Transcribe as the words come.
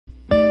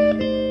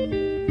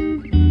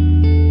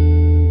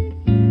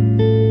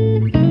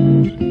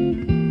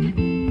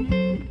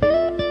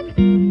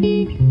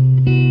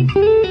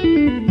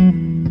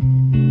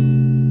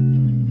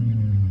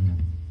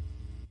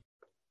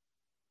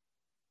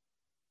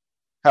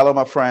Hello,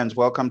 my friends.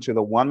 Welcome to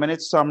the 1 minute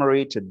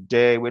summary.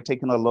 Today, we're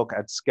taking a look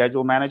at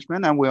schedule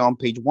management, and we're on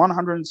page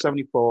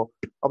 174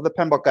 of the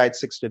PMBOK Guide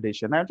 6th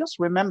edition. Now, just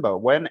remember,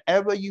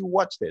 whenever you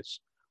watch this,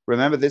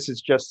 remember this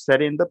is just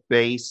setting the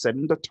base,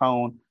 setting the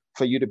tone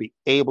for you to be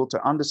able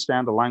to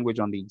understand the language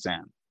on the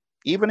exam.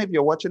 Even if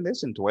you're watching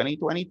this in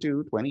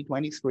 2022,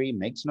 2023,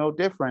 makes no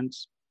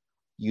difference.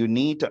 You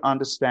need to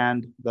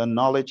understand the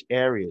knowledge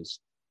areas.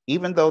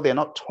 Even though they're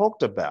not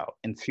talked about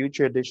in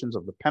future editions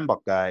of the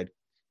PMBOK Guide,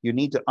 you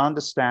need to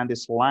understand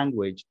this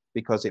language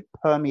because it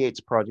permeates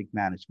project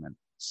management,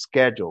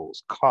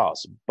 schedules,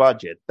 costs,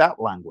 budget,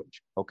 that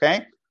language.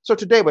 Okay. So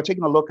today we're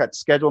taking a look at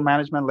schedule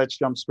management. Let's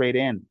jump straight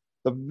in.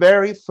 The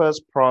very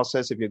first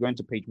process, if you're going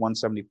to page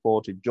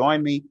 174 to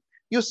join me,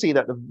 you'll see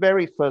that the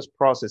very first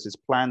process is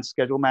plan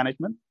schedule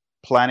management,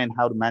 planning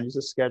how to manage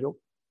the schedule.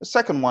 The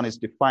second one is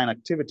define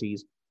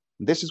activities.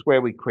 This is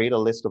where we create a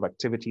list of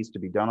activities to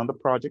be done on the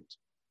project.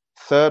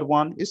 Third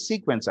one is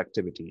sequence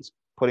activities,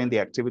 putting the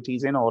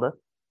activities in order.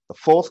 The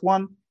fourth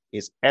one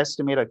is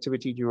estimate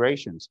activity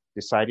durations,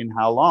 deciding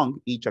how long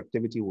each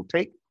activity will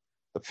take.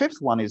 The fifth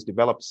one is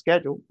develop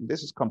schedule.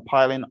 This is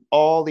compiling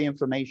all the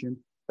information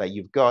that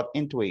you've got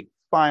into a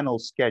final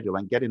schedule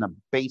and getting a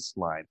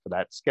baseline for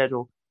that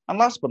schedule. And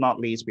last but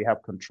not least, we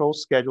have control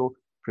schedule,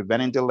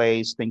 preventing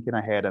delays, thinking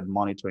ahead, and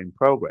monitoring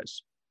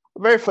progress.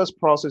 The very first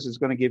process is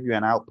going to give you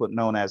an output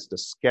known as the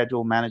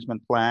schedule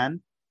management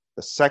plan.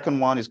 The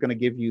second one is going to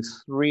give you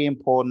three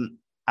important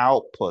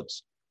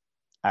outputs: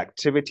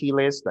 activity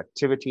list,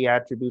 activity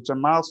attributes,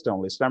 and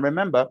milestone list. And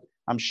remember,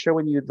 I'm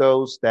showing you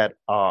those that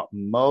are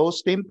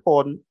most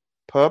important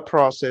per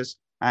process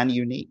and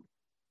unique.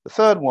 The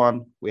third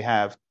one, we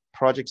have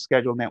project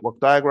schedule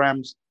network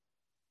diagrams.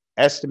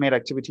 Estimate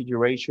activity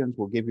durations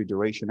will give you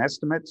duration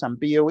estimates and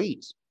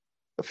BOEs.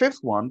 The fifth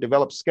one,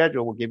 develop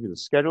schedule, will give you the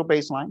schedule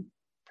baseline,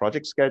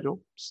 project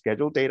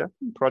schedule data,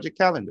 and project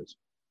calendars.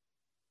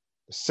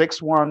 The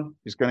sixth one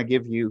is going to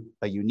give you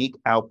a unique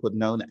output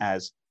known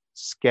as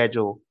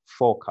schedule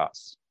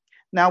forecasts.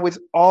 Now, with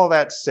all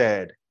that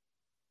said,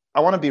 I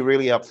want to be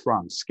really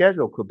upfront.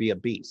 Schedule could be a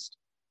beast.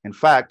 In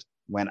fact,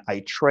 when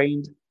I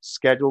trained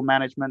schedule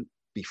management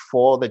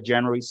before the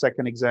January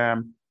 2nd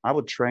exam, I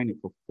would train it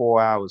for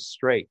 4 hours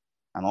straight.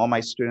 And all my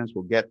students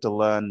will get to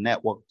learn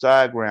network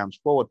diagrams,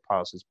 forward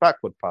passes,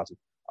 backward passes,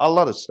 a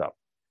lot of stuff.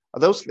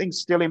 Are those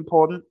things still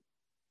important?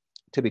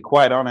 To be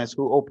quite honest,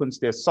 who opens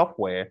their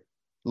software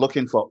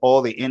looking for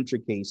all the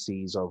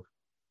intricacies of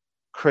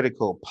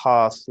critical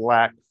path,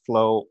 slack,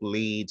 flow,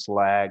 leads,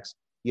 lags?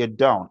 You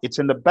don't. It's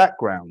in the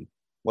background.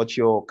 What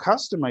your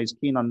customer is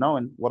keen on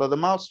knowing, what are the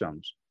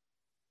milestones?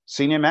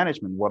 Senior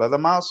management, what are the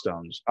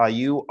milestones? Are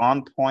you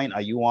on point?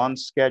 Are you on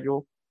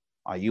schedule?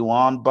 Are you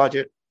on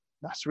budget?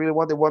 That's really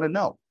what they want to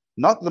know,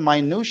 not the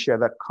minutia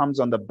that comes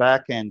on the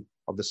back end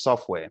of the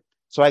software.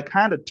 So I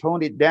kind of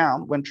toned it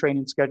down when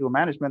training schedule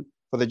management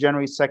for the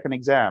January 2nd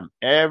exam.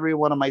 Every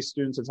one of my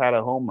students has had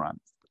a home run.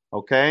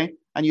 Okay.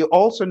 And you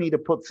also need to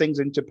put things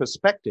into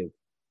perspective.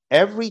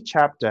 Every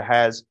chapter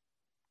has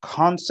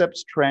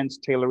concepts, trends,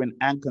 tailoring,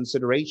 and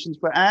considerations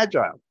for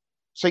Agile.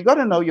 So you got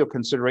to know your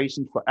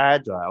considerations for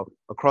Agile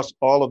across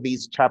all of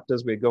these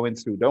chapters we're going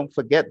through. Don't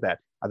forget that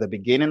at the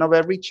beginning of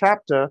every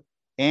chapter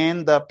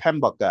in the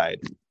PMBOK Guide,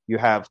 you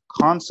have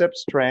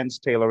concepts, trends,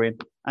 tailoring,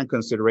 and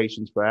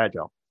considerations for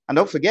Agile. And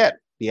don't forget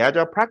the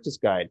Agile Practice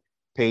Guide,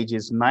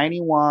 pages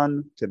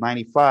 91 to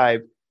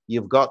 95.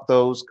 You've got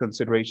those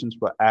considerations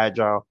for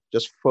Agile,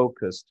 just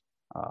focused,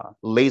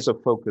 laser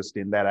focused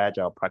in that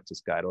Agile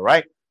Practice Guide. All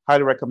right.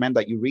 Highly recommend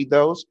that you read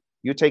those.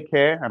 You take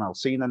care, and I'll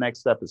see you in the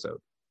next episode.